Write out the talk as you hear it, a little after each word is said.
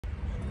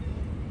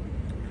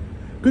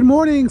Good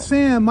morning,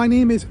 Sam. My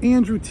name is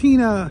Andrew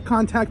Tina,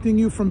 contacting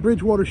you from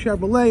Bridgewater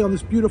Chevrolet on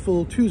this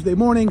beautiful Tuesday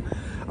morning.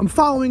 I'm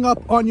following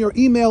up on your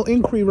email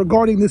inquiry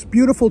regarding this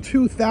beautiful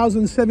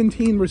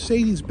 2017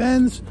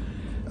 Mercedes-Benz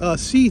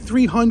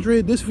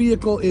C300. This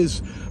vehicle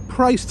is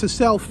priced to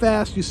sell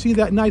fast. You see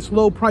that nice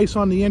low price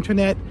on the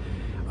internet.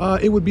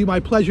 It would be my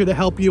pleasure to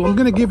help you. I'm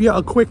going to give you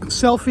a quick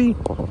selfie.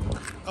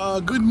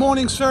 Good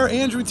morning, sir.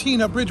 Andrew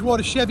Tina,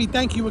 Bridgewater Chevy.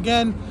 Thank you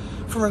again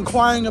for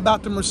inquiring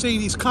about the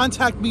Mercedes.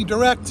 Contact me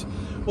direct.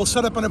 We'll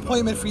set up an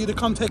appointment for you to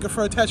come take it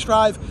for a test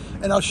drive,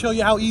 and I'll show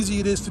you how easy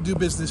it is to do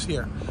business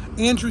here.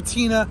 Andrew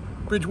Tina,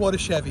 Bridgewater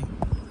Chevy.